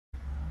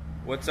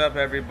What's up,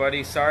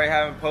 everybody? Sorry I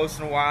haven't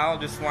posted in a while.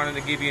 Just wanted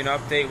to give you an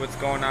update what's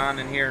going on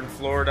in here in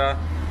Florida.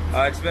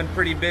 It's been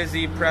pretty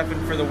busy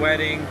prepping for the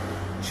wedding,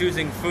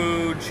 choosing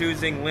food,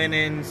 choosing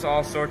linens,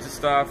 all sorts of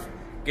stuff,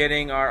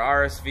 getting our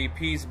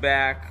RSVPs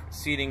back,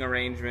 seating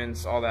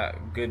arrangements, all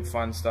that good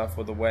fun stuff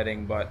with the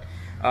wedding. But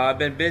I've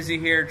been busy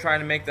here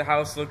trying to make the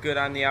house look good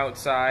on the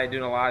outside,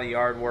 doing a lot of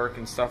yard work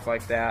and stuff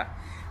like that.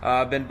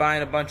 I've been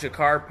buying a bunch of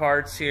car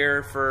parts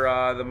here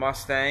for the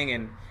Mustang,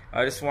 and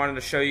I just wanted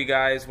to show you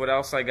guys what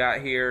else I got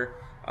here.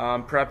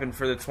 Prepping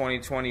for the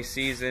 2020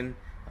 season.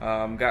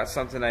 Got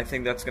something I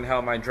think that's going to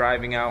help my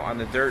driving out on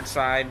the dirt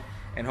side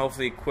and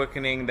hopefully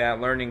quickening that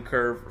learning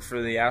curve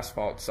for the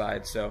asphalt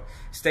side. So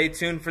stay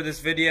tuned for this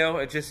video.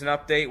 It's just an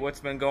update what's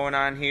been going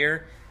on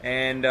here,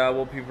 and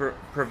we'll be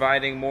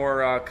providing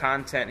more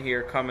content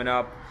here coming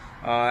up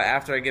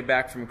after I get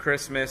back from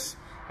Christmas.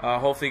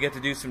 Hopefully get to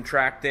do some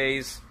track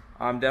days.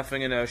 I'm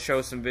definitely going to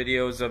show some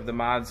videos of the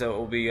mods that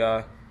we'll be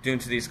doing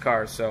to these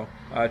cars, so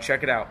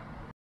check it out.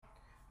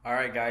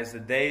 Alright guys, the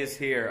day is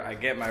here. I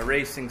get my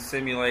racing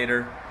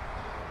simulator.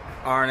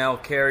 R&L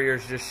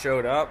Carriers just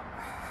showed up.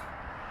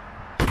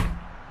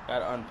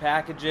 Gotta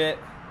unpackage it,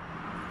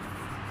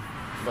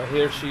 but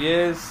here she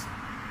is.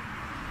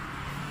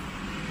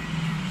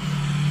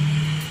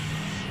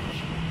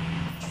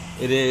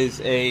 It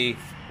is a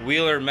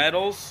Wheeler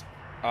Metals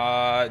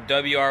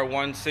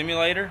WR1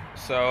 simulator,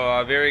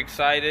 so very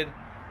excited.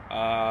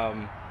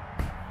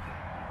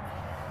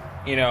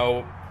 You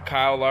know,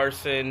 Kyle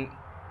Larson,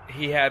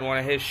 he had one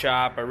at his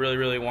shop. I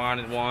really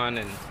wanted one,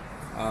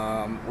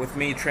 and with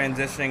me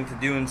transitioning to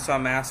doing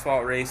some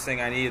asphalt racing,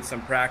 I needed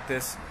some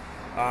practice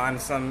on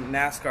some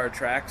NASCAR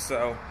tracks.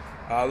 So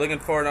looking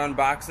forward to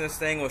unboxing this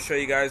thing. We'll show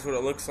you guys what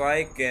it looks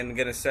like and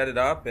gonna set it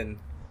up and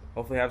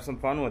hopefully have some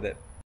fun with it.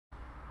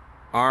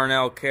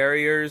 R&L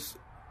Carriers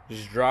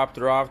just dropped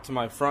her off to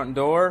my front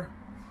door.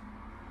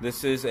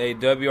 This is a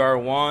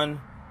WR1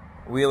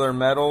 Wheeler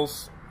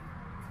Metals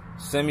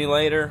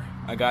simulator.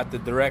 I got the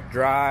direct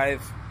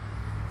drive,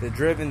 the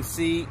driven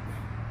seat.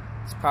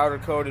 It's powder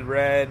coated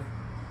red.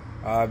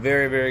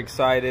 Very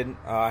excited.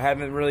 I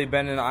haven't really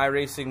been in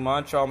iRacing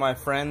much. All my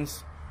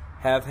friends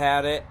have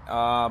had it,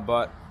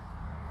 but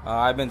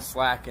I've been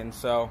slacking.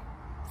 So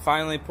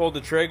finally pulled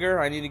the trigger.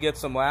 I need to get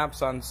some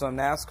laps on some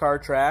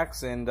NASCAR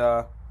tracks, and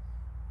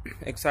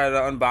excited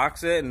to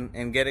unbox it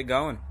and get it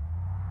going.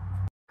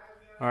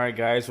 Alright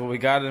guys, well, we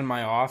got it in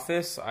my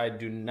office. I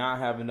do not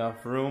have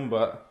enough room,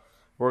 but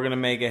we're gonna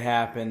make it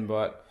happen.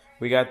 But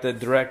we got the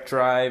direct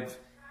drive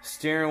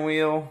steering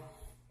wheel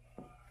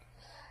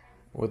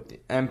with the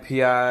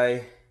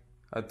MPI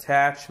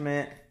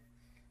attachment.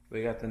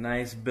 We got the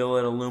nice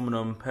billet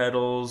aluminum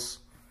pedals.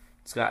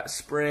 It's got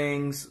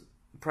springs.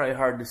 Probably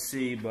hard to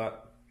see,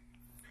 but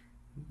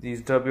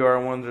these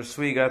WR1s are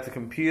sweet. Got the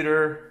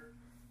computer.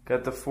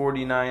 Got the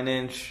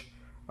 49-inch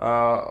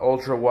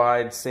ultra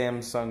wide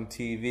Samsung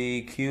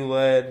TV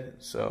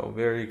QLED. So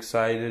very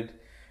excited.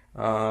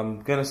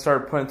 Gonna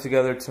start putting it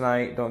together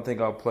tonight. Don't think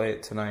I'll play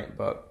it tonight,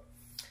 but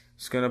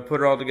just gonna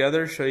put it all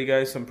together, show you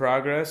guys some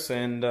progress,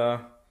 and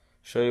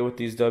show you what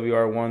these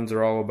WR1s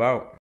are all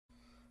about.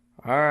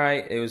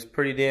 Alright, it was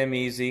pretty damn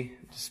easy.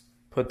 Just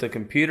put the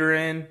computer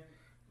in,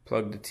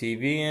 plug the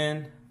TV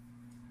in,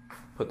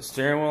 put the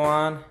steering wheel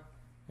on,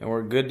 and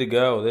we're good to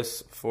go.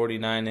 This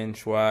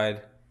 49-inch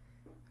wide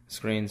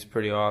screen's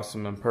pretty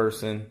awesome in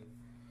person.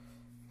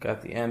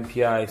 Got the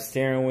MPI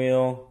steering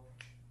wheel.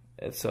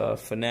 It's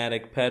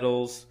Fanatic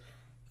pedals,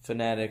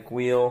 Fanatic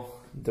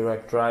wheel,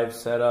 direct drive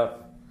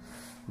setup,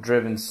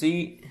 driven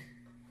seat.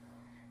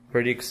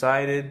 Pretty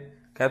excited.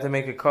 Got to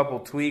make a couple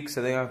tweaks.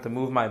 I think I have to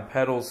move my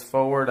pedals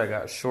forward. I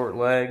got short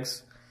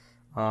legs,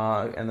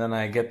 and then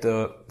I get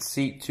the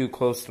seat too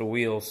close to the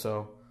wheel,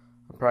 so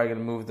I'm probably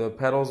gonna move the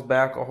pedals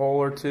back a hole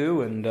or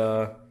two and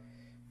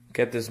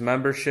get this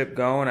membership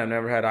going. I've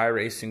never had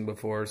iRacing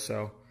before,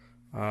 so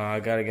I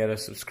gotta get a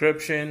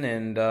subscription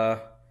and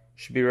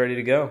should be ready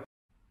to go.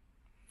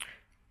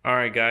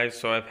 Alright guys,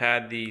 so I've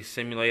had the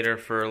simulator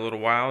for a little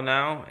while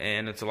now,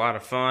 and it's a lot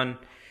of fun.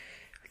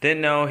 Didn't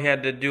know he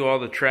had to do all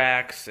the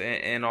tracks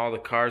and all the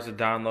cars to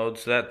download,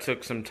 so that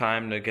took some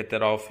time to get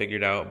that all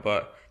figured out.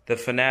 But the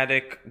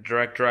Fanatic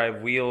direct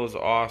drive wheel is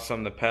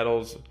awesome. The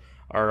pedals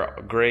are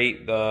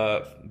great.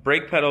 The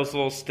brake pedal's a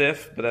little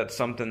stiff, but that's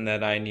something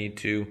that I need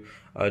to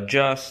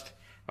adjust.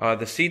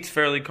 The seat's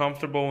fairly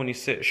comfortable when you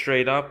sit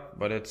straight up,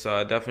 but it's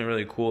definitely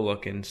really cool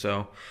looking.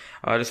 So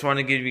I just want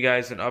to give you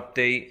guys an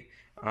update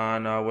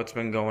on what's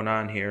been going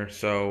on here.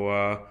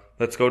 So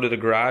let's go to the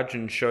garage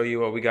and show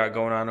you what we got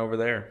going on over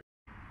there.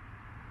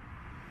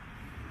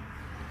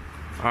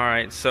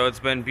 Alright, so it's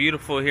been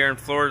beautiful here in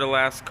Florida the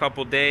last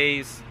couple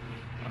days.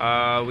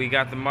 We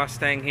got the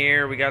Mustang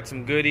here. We got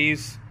some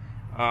goodies.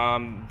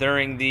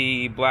 During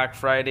the Black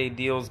Friday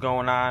deals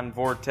going on,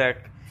 Vortec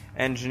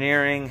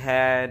Engineering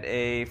had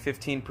a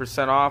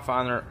 15% off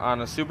on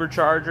a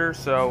supercharger,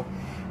 so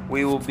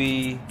we will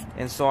be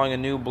installing a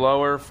new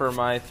blower for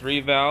my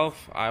 3-valve.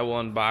 I will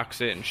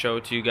unbox it and show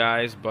it to you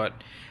guys, but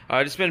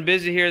just been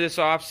busy here this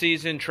off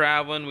season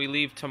traveling. We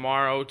leave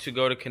tomorrow to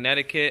go to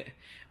Connecticut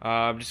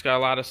Just got a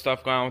lot of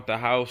stuff going on with the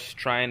house,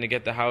 trying to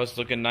get the house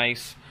looking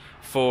nice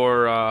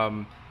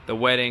for the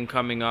wedding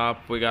coming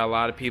up. We got a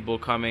lot of people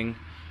coming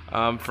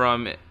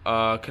from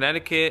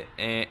Connecticut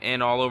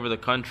and all over the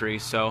country,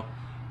 so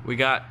we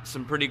got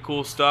some pretty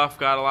cool stuff.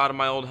 Got a lot of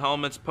my old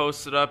helmets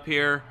posted up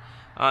here.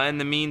 In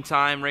the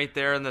meantime, right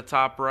there in the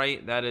top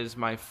right, that is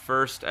my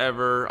first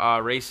ever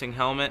racing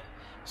helmet,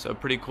 so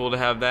pretty cool to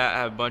have that. I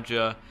have a bunch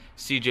of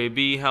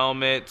CJB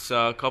helmets,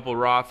 a couple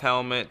Roth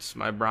helmets,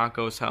 my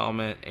Broncos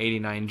helmet,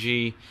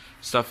 89G,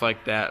 stuff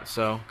like that.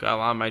 So got a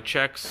lot of my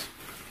checks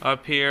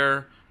up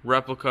here,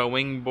 replica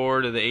wing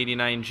board of the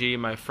 89G,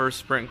 my first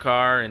sprint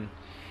car, and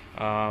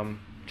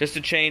just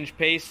to change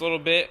pace a little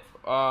bit,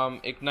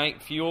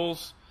 Ignite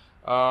Fuels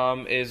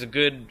is a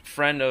good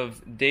friend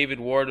of David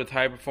Ward with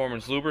High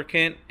Performance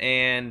Lubricant,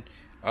 and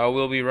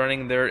we'll be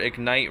running their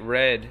Ignite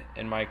Red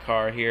in my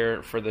car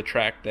here for the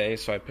track day.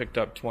 So I picked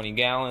up 20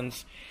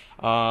 gallons,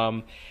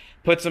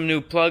 put some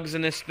new plugs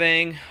in this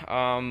thing,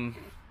 and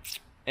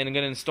I'm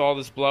going to install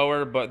this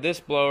blower. But this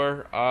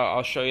blower,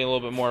 I'll show you a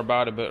little bit more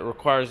about it, but it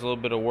requires a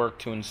little bit of work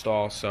to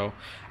install. So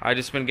I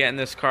just been getting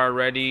this car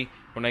ready.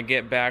 When I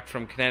get back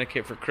from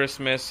Connecticut for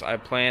Christmas, I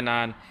plan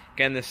on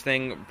getting this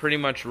thing pretty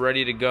much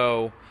ready to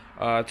go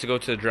to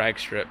the drag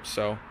strip.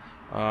 So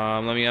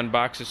let me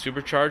unbox the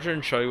supercharger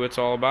and show you what it's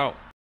all about.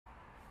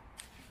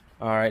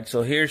 Alright,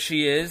 so here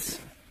she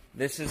is.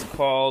 This is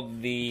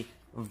called the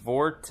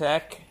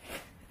Vortec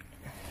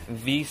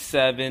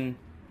V7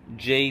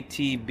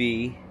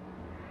 JTB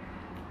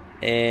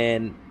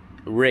and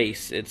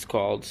Race, it's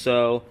called.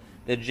 So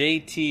the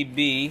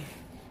JTB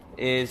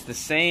is the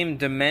same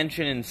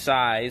dimension and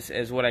size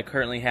as what I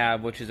currently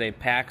have, which is a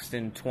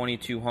Paxton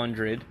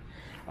 2200,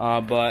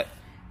 but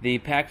the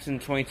Paxton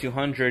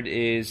 2200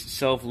 is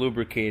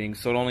self-lubricating,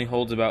 so it only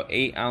holds about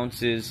 8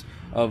 ounces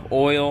of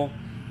oil,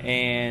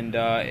 and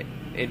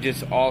it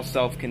just all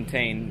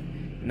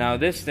self-contained. Now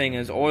this thing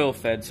is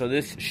oil-fed, so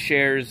this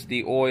shares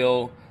the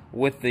oil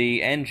with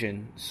the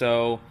engine,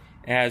 so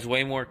it has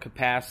way more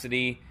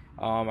capacity.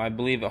 I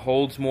believe it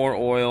holds more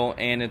oil,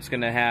 and it's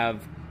going to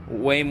have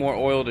way more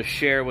oil to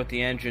share with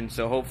the engine,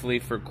 so hopefully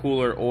for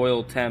cooler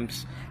oil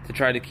temps to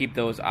try to keep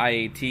those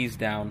IATs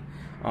down.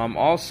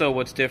 Also,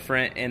 what's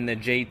different in the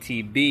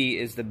JTB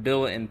is the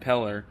billet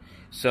impeller.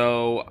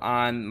 So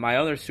on my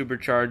other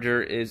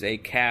supercharger is a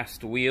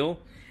cast wheel,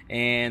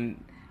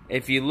 and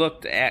if you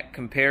looked at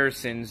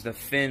comparisons, the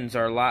fins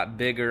are a lot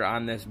bigger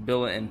on this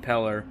billet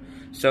impeller.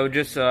 So it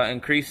just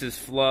increases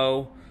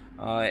flow.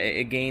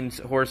 It gains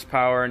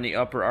horsepower in the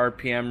upper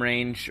RPM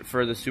range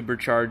for the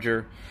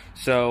supercharger.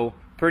 So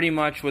pretty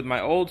much with my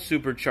old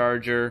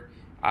supercharger,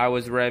 I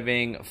was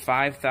revving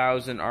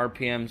 5,000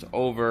 RPMs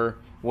over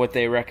what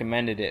they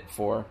recommended it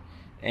for.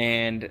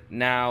 And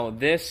now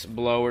this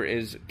blower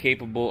is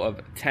capable of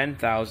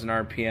 10,000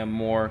 RPM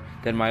more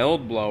than my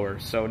old blower.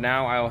 So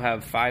now I'll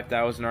have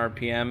 5,000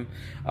 RPM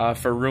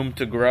for room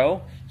to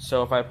grow.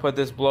 So if I put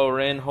this blower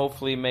in,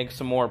 hopefully make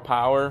some more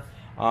power.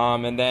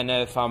 And then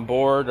if I'm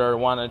bored or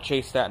want to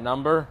chase that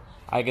number,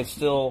 I can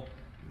still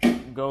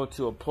go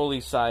to a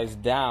pulley size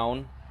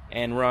down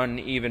and run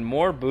even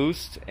more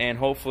boost and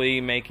hopefully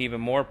make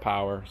even more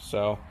power.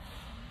 So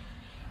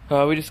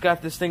we just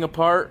got this thing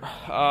apart,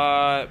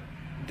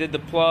 did the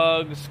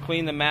plugs,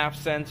 cleaned the MAF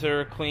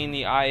sensor, cleaned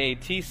the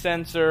IAT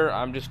sensor.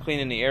 I'm just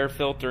cleaning the air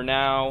filter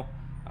now.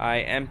 I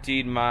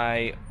emptied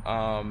my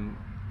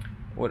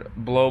what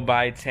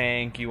blow-by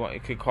tank, you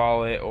could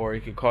call it, or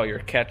you could call it your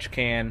catch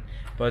can,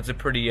 but it's a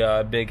pretty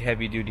big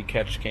heavy-duty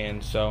catch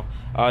can. So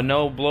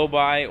no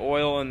blow-by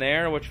oil in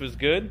there, which was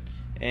good,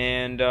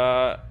 and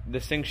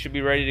this thing should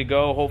be ready to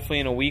go hopefully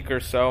in a week or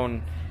so,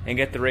 and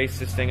get to race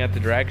this thing at the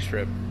drag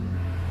strip.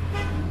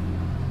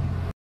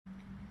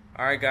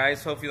 Alright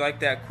guys, hope you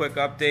liked that quick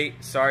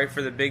update. Sorry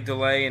for the big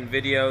delay in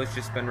video, it's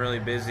just been really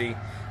busy.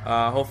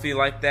 Hopefully you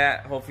like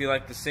that, hopefully you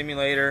like the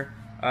simulator.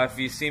 If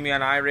you see me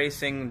on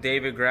iRacing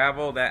David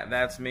Gravel,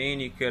 that's me,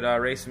 and you could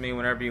race me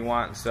whenever you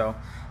want. So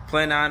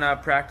plan on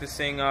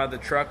practicing the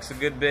trucks a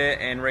good bit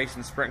and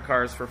racing sprint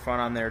cars for fun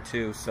on there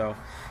too. So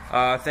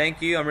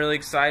thank you, I'm really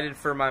excited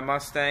for my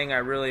Mustang. I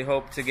really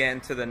hope to get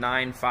into the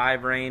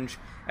 9.5 range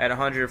at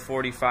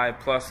 145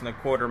 plus and a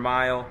quarter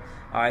mile.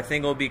 I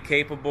think it'll be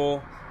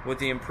capable with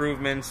the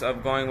improvements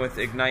of going with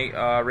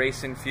Ignite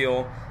racing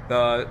fuel,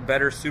 the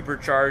better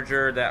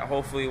supercharger that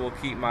hopefully will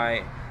keep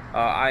my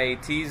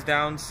IATs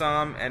down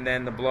some, and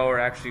then the blower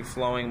actually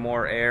flowing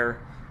more air.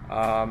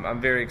 I'm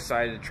very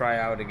excited to try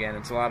out again.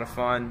 It's a lot of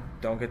fun.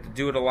 Don't get to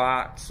do it a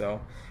lot,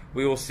 so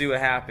we will see what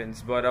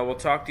happens. But we'll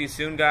talk to you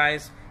soon,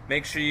 guys.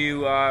 Make sure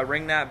you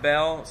ring that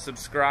bell,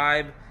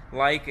 subscribe,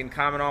 like, and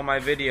comment on my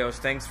videos.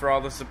 Thanks for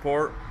all the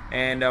support,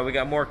 and we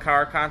got more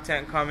car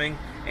content coming,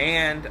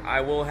 and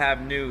I will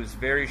have news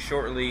very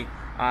shortly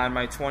on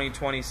my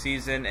 2020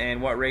 season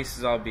and what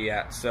races I'll be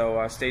at.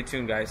 So stay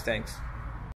tuned, guys. Thanks.